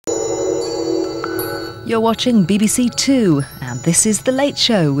You're watching BBC Two, and this is The Late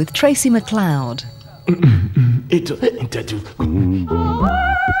Show with Tracy McLeod.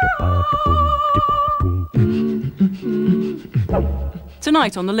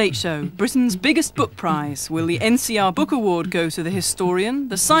 Tonight on The Late Show, Britain's biggest book prize. Will the NCR Book Award go to the historian,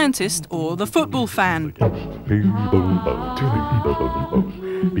 the scientist or the football fan?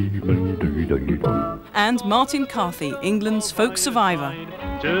 And Martin Carthy, England's folk survivor.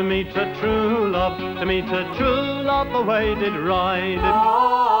 To meet a true love, to meet a true love, the way did ride.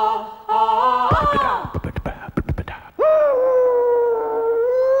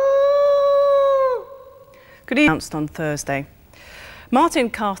 Good evening. Announced on Thursday. Martin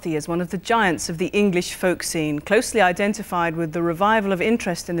Carthy is one of the giants of the English folk scene, closely identified with the revival of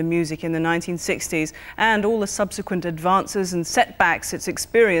interest in the music in the 1960s and all the subsequent advances and setbacks it's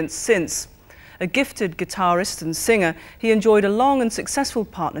experienced since. A gifted guitarist and singer, he enjoyed a long and successful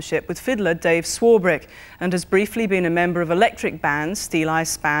partnership with fiddler Dave Swarbrick and has briefly been a member of electric bands Steel Eye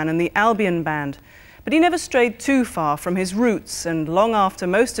Span and the Albion Band. But he never strayed too far from his roots, and long after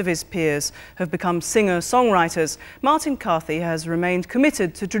most of his peers have become singer-songwriters, Martin Carthy has remained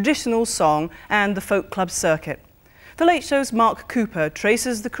committed to traditional song and the folk club circuit. The Late Show's Mark Cooper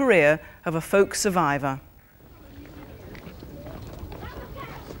traces the career of a folk survivor.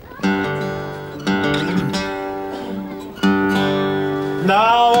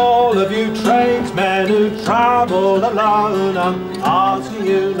 Now all of you tradesmen who travel alone, I'm asking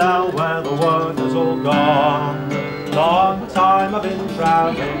you now where the work has all gone. Long time I've been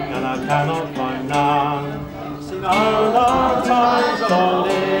travelling and I cannot find none. Sing oh, long times of old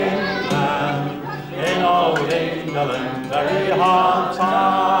England, in old England, very hard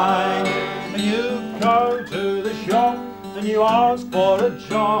time. You go to the shop and you ask for a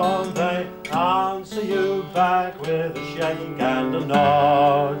job, they answer you back with a shake and a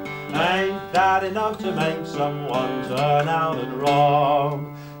nod. Ain't that enough to make someone turn out and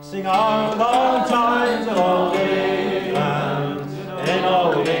rob? Sing oh, long times of old England, in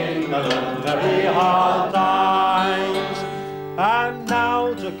old England, very hard times. And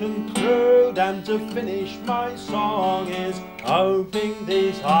now to conclude and to finish my song is hoping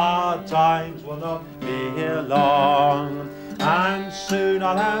these hard times will not be here long, and soon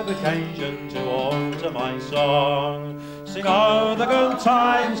I'll have occasion to alter my song. Sing oh, the good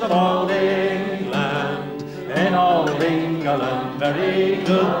times of old England, in old England, very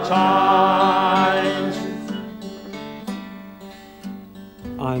good times.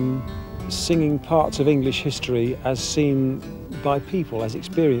 I'm singing parts of English history as seen by people, as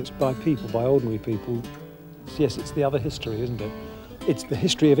experienced by people, by ordinary people. Yes, it's the other history, isn't it? It's the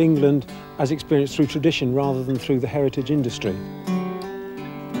history of England as experienced through tradition rather than through the heritage industry.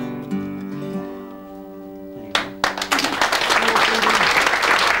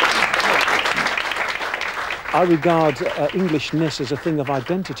 I regard Englishness as a thing of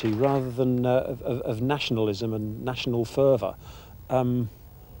identity rather than of nationalism and national fervour.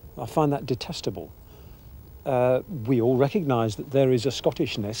 I find that detestable. We all recognise that there is a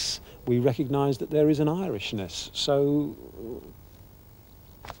Scottishness, we recognise that there is an Irishness, so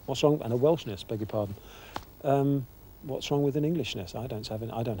what's wrong, and a Welshness, beg your pardon. What's wrong with an Englishness? I don't have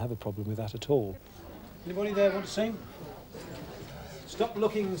a problem with that at all. Anybody there want to sing? Stop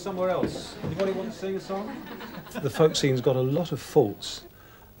looking somewhere else. Anybody want to sing a song? The folk scene's got a lot of faults,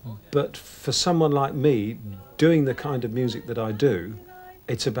 but for someone like me, doing the kind of music that I do,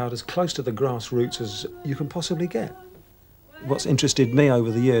 it's about as close to the grassroots as you can possibly get. What's interested me over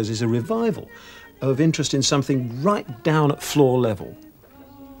the years is a revival of interest in something right down at floor level.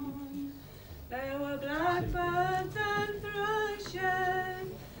 There were blackbirds and thrushes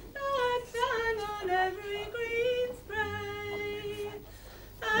that sang on every green spray,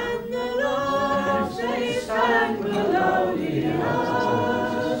 and the larks they sang melodious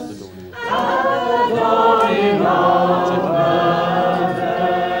at the dawning of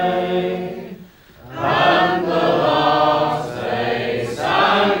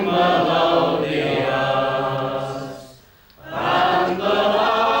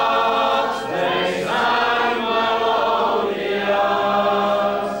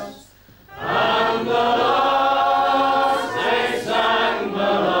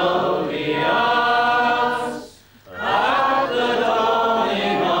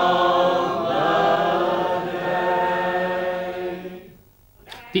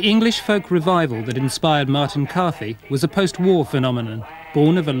The English folk revival that inspired Martin Carthy was a post-war phenomenon,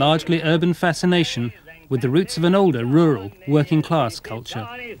 born of a largely urban fascination with the roots of an older, rural, working-class culture.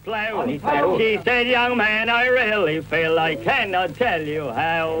 She said, young man, I really feel I cannot tell you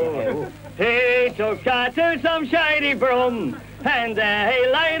how. He took her to some shady broom, and there he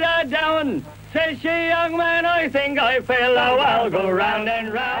laid her down. Says she, young man, I think I feel oh, I'll go round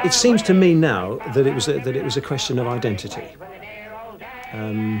and round. It seems to me now that it was a question of identity.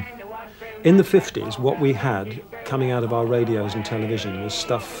 In the 50s, what we had coming out of our radios and television was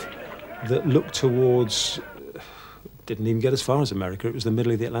stuff that looked towards, didn't even get as far as America, it was the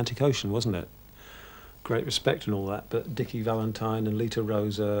middle of the Atlantic Ocean, wasn't it? Great Respect and all that, but Dickie Valentine and Lita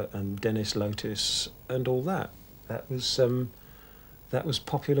Rosa and Dennis Lotis and all that, that was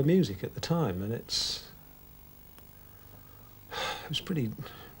popular music at the time, and it was pretty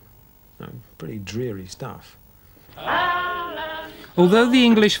dreary stuff. Although the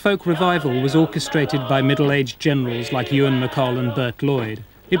English folk revival was orchestrated by middle-aged generals like Ewan MacColl and Bert Lloyd,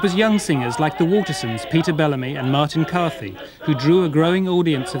 it was young singers like the Watersons, Peter Bellamy and Martin Carthy, who drew a growing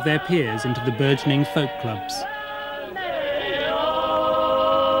audience of their peers into the burgeoning folk clubs.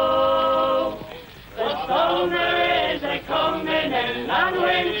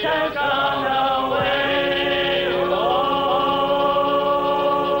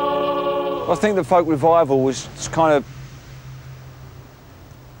 I think the folk revival was kind of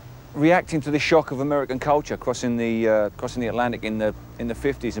reacting to the shock of American culture crossing the Atlantic in the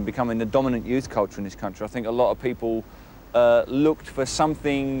 50s and becoming the dominant youth culture in this country. I think a lot of people looked for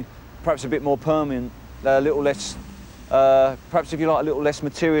something perhaps a bit more permanent, a little less, perhaps if you like, a little less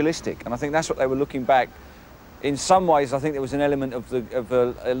materialistic. And I think that's what they were looking back. In some ways, I think there was an element of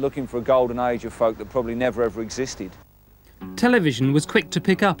looking for a golden age of folk that probably never ever existed. Television was quick to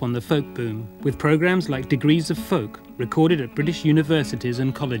pick up on the folk boom, with programmes like Degrees of Folk, recorded at British universities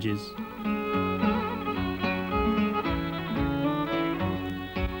and colleges.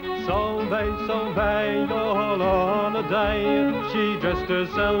 Solveig, all on a day, she dressed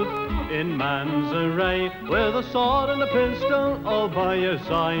herself in man's array, with a sword and a pistol all by her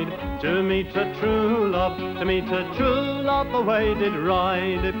side, to meet her true love, away did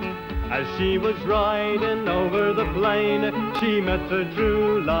ride. As she was riding over the plain, she met her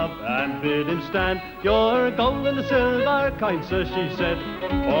true love and bid him stand. Your gold and the silver, kind sir, she said,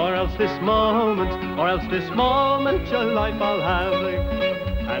 or else this moment, your life I'll have.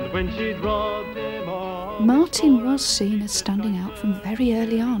 And when she'd robbed him all... Martin was seen as standing out from very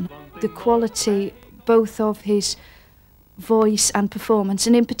early on. The quality both of his voice and performance,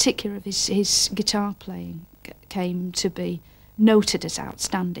 and in particular of his guitar playing, came to be noted as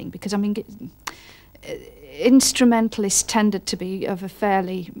outstanding, because I mean instrumentalists tended to be of a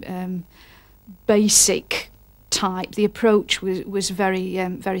fairly basic type. The approach was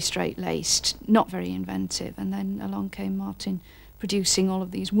very straight-laced, not very inventive, and then along came Martin producing all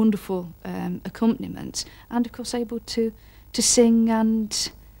of these wonderful accompaniments, and of course able to sing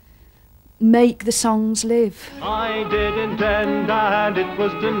and make the songs live. I did intend, and it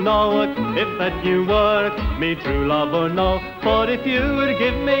was to know if that you were me true love or no. But if you would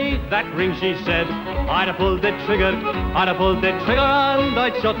give me that ring, she said, I'd have pulled the trigger, and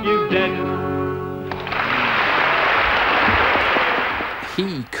I'd shot you dead.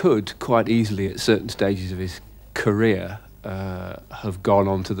 He could quite easily, at certain stages of his career, have gone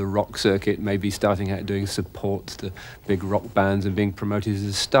on to the rock circuit, maybe starting out doing supports to big rock bands and being promoted as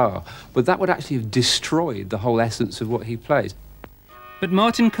a star. But that would actually have destroyed the whole essence of what he plays. But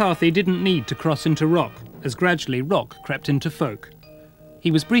Martin Carthy didn't need to cross into rock, as gradually rock crept into folk.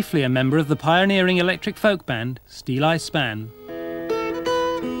 He was briefly a member of the pioneering electric folk band, Steeleye Span.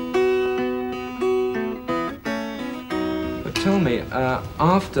 But tell me,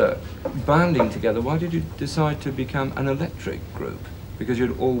 after banding together, why did you decide to become an electric group? Because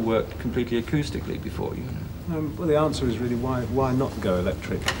you'd all worked completely acoustically before, you know. Well, the answer is really why not go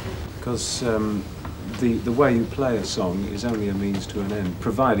electric? Because the way you play a song is only a means to an end,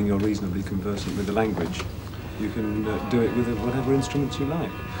 providing you're reasonably conversant with the language. You can do it with whatever instruments you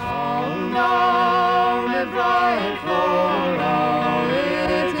like.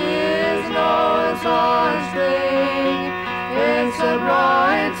 It's a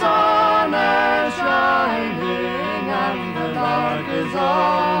bright sun that's shining, and the dark is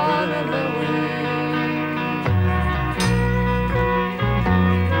over the wind.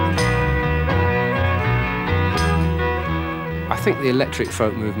 I think the electric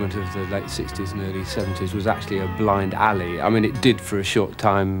folk movement of the late 60s and early 70s was actually a blind alley. I mean, it did for a short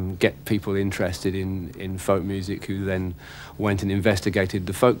time get people interested in folk music, who then went and investigated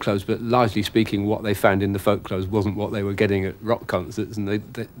the folk clubs, but largely speaking, what they found in the folk clubs wasn't what they were getting at rock concerts, and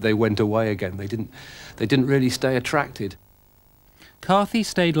they went away again. They didn't really stay attracted. Carthy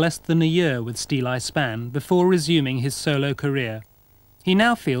stayed less than a year with Steeleye Span before resuming his solo career. He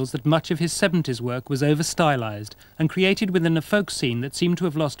now feels that much of his 70s work was over-stylised and created within a folk scene that seemed to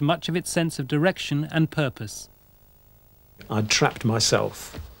have lost much of its sense of direction and purpose. I'd trapped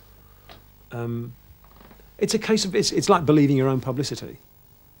myself It's a case of, it's like believing your own publicity.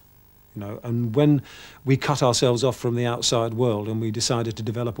 You know, and when we cut ourselves off from the outside world and we decided to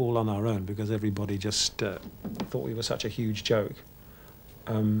develop all on our own because everybody just thought we were such a huge joke,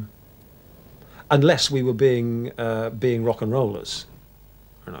 unless we were being rock and rollers,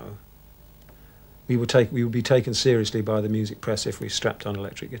 you know, we would be taken seriously by the music press if we strapped on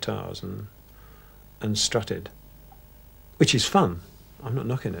electric guitars and strutted, which is fun. I'm not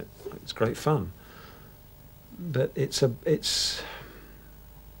knocking it. It's great fun, but it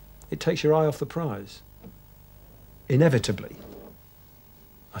takes your eye off the prize, inevitably.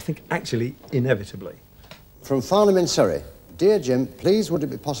 I think actually inevitably. From Farnham in Surrey. Dear Jim, please would it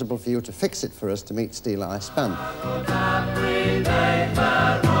be possible for you to fix it for us to meet Steel Eye Span?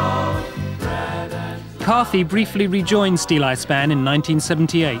 Carthy briefly rejoined Steel Eye Span in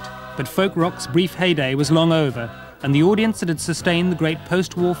 1978, but folk rock's brief heyday was long over, and the audience that had sustained the great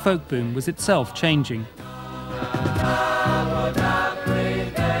post-war folk boom was itself changing.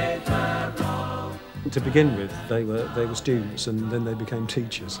 To begin with, they were students, and then they became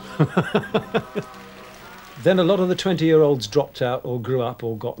teachers. Then a lot of the 20-year-olds dropped out or grew up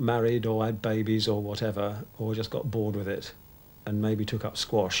or got married or had babies or whatever, or just got bored with it and maybe took up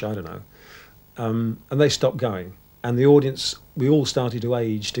squash, I don't know. And they stopped going. And the audience, we all started to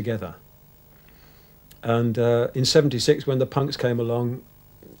age together. And in '76, when the punks came along,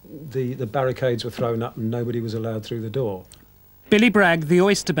 the barricades were thrown up and nobody was allowed through the door. Billy Bragg, the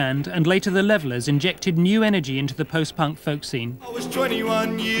Oyster Band, and later the Levellers injected new energy into the post-punk folk scene. I was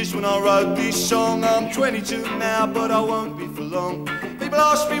 21 years when I wrote this song. I'm 22 now, but I won't be for long. People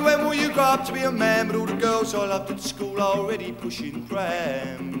ask me, when will you grow up to be a man? But all the girls I loved at school are already pushing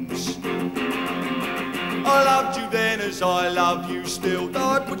prams. I loved you then as I love you still. Though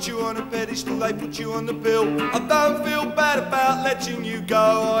I put you on a pedestal, they put you on the pill. I don't feel bad about letting you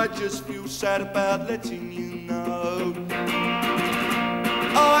go. I just feel sad about letting you know.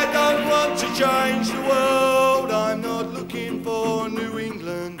 I don't want to change the world. I'm not looking for New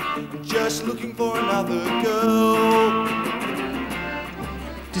England, I'm just looking for another girl.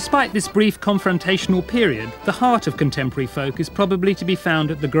 Despite this brief confrontational period, the heart of contemporary folk is probably to be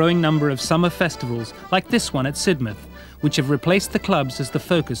found at the growing number of summer festivals, like this one at Sidmouth, which have replaced the clubs as the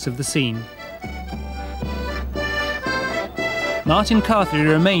focus of the scene. Martin Carthy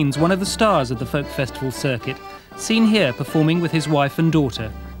remains one of the stars of the folk festival circuit, seen here performing with his wife and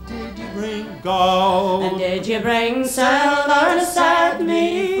daughter. Did you bring gold? And did you bring silver to set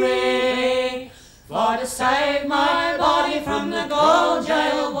me free? For to save my body from the gold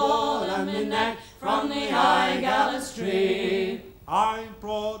jail wall and my neck from the high gallows tree. I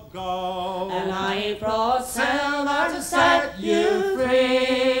brought gold. And I brought silver to set you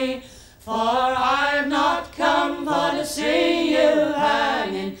free. For I've not come for to see you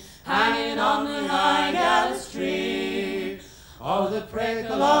hanging on the high gallows tree. Oh, the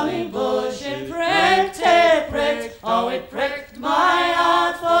prickle on me bush, it pricked, oh, it pricked my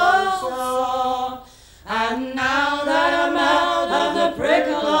heart full sore. And now that I'm out of the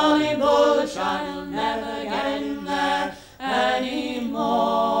prickle on me bush, I'll never get in there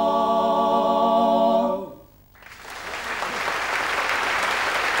anymore.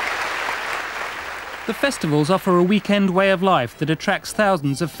 The festivals offer a weekend way of life that attracts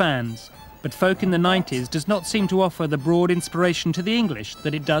thousands of fans. But folk in the 90s does not seem to offer the broad inspiration to the English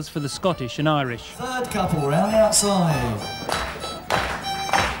that it does for the Scottish and Irish. Third couple round outside.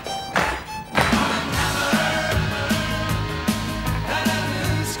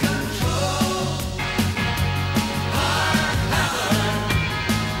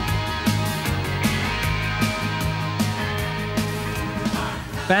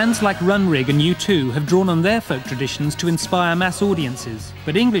 Bands like Runrig and U2 have drawn on their folk traditions to inspire mass audiences,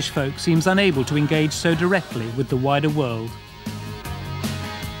 but English folk seems unable to engage so directly with the wider world.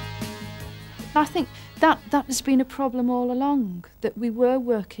 I think that has been a problem all along, that we were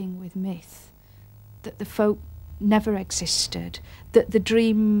working with myth, that the folk never existed, that the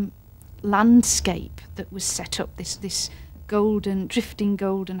dream landscape that was set up, this golden, drifting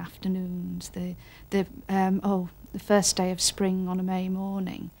golden afternoons, the first day of spring on a May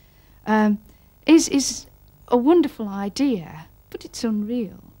morning, is a wonderful idea, but it's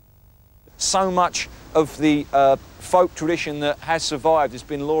unreal. So much of the folk tradition that has survived has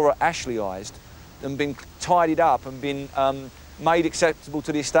been Laura Ashleyised and been tidied up and been made acceptable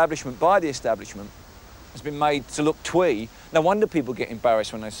to the establishment by the establishment. It's been made to look twee. No wonder people get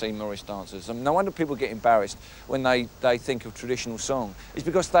embarrassed when they see Morris dancers. No wonder people get embarrassed when they think of traditional song. It's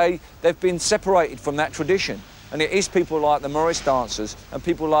because they've been separated from that tradition. And it is people like the Morris dancers and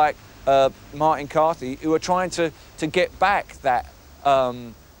people like Martin Carthy who are trying to get back that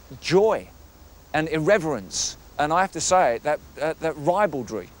joy and irreverence. And I have to say, that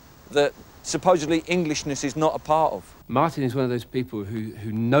ribaldry that supposedly Englishness is not a part of. Martin is one of those people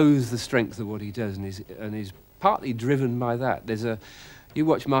who knows the strength of what he does and is partly driven by that. You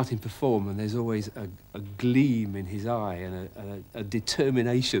watch Martin perform and there's always a gleam in his eye and a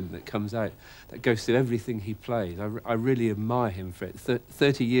determination that comes out that goes through everything he plays. I really admire him for it.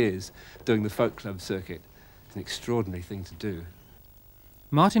 30 years doing the folk club circuit is an extraordinary thing to do.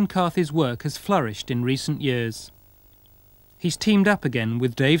 Martin Carthy's work has flourished in recent years. He's teamed up again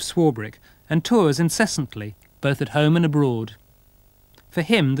with Dave Swarbrick and tours incessantly, both at home and abroad. For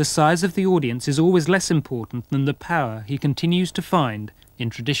him, the size of the audience is always less important than the power he continues to find in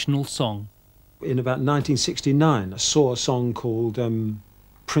traditional song. In about 1969, I saw a song called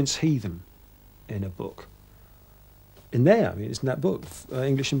Prince Heathen in a book. In there, I mean, it's in that book,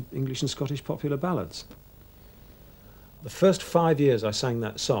 English and Scottish Popular Ballads. The first 5 years I sang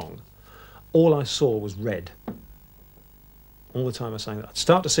that song, all I saw was red. All the time I sang that. I'd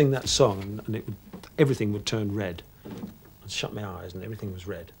start to sing that song and everything would turn red. I'd shut my eyes and everything was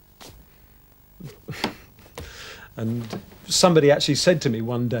red. And somebody actually said to me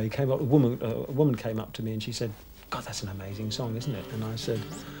one day, a woman came up to me and she said, "God, that's an amazing song, isn't it?" And I said,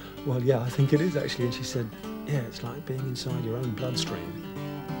 "Well, yeah, I think it is actually." And she said, "Yeah, it's like being inside your own bloodstream."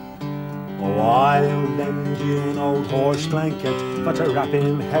 Oh, I'll lend you an old horse blanket for to wrap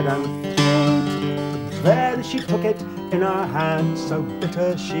him head and feet. Then she took it in her hand, so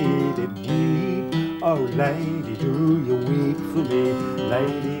bitter she did weep. Oh, lady, do you weep for me?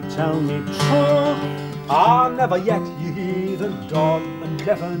 Lady, tell me true. Ah, never yet, you heathen dog, and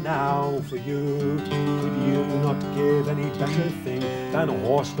never now for you. Could you not give any better thing than a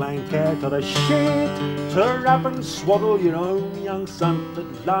horse blanket or a sheet to wrap and swaddle your own young son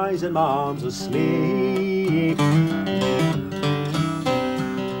that lies in my arms asleep?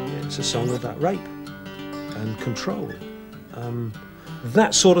 It's a song about rape and control.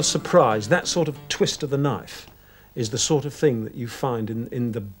 That sort of surprise, that sort of twist of the knife is the sort of thing that you find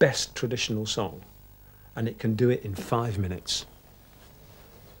in the best traditional song. And it can do it in 5 minutes.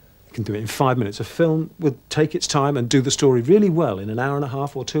 It can do it in 5 minutes. A film would take its time and do the story really well in an hour and a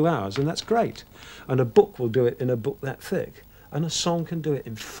half or 2 hours, and that's great. And a book will do it in a book that thick. And a song can do it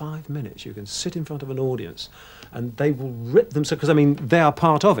in 5 minutes. You can sit in front of an audience and they will rip themselves, because I mean, they are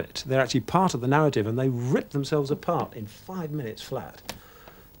part of it. They're actually part of the narrative and they rip themselves apart in 5 minutes flat.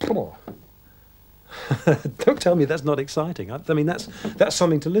 Come on. Don't tell me that's not exciting. I mean, that's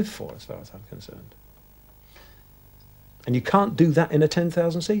something to live for as far as I'm concerned. And you can't do that in a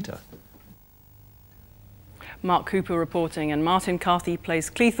 10,000-seater. Mark Cooper reporting, and Martin Carthy plays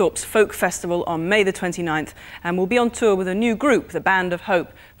Cleethorpes Folk Festival on May the 29th and will be on tour with a new group, the Band of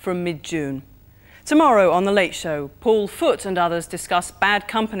Hope, from mid-June. Tomorrow on The Late Show, Paul Foote and others discuss Bad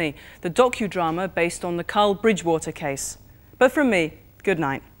Company, the docudrama based on the Carl Bridgewater case. But from me, good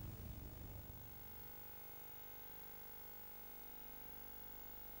night.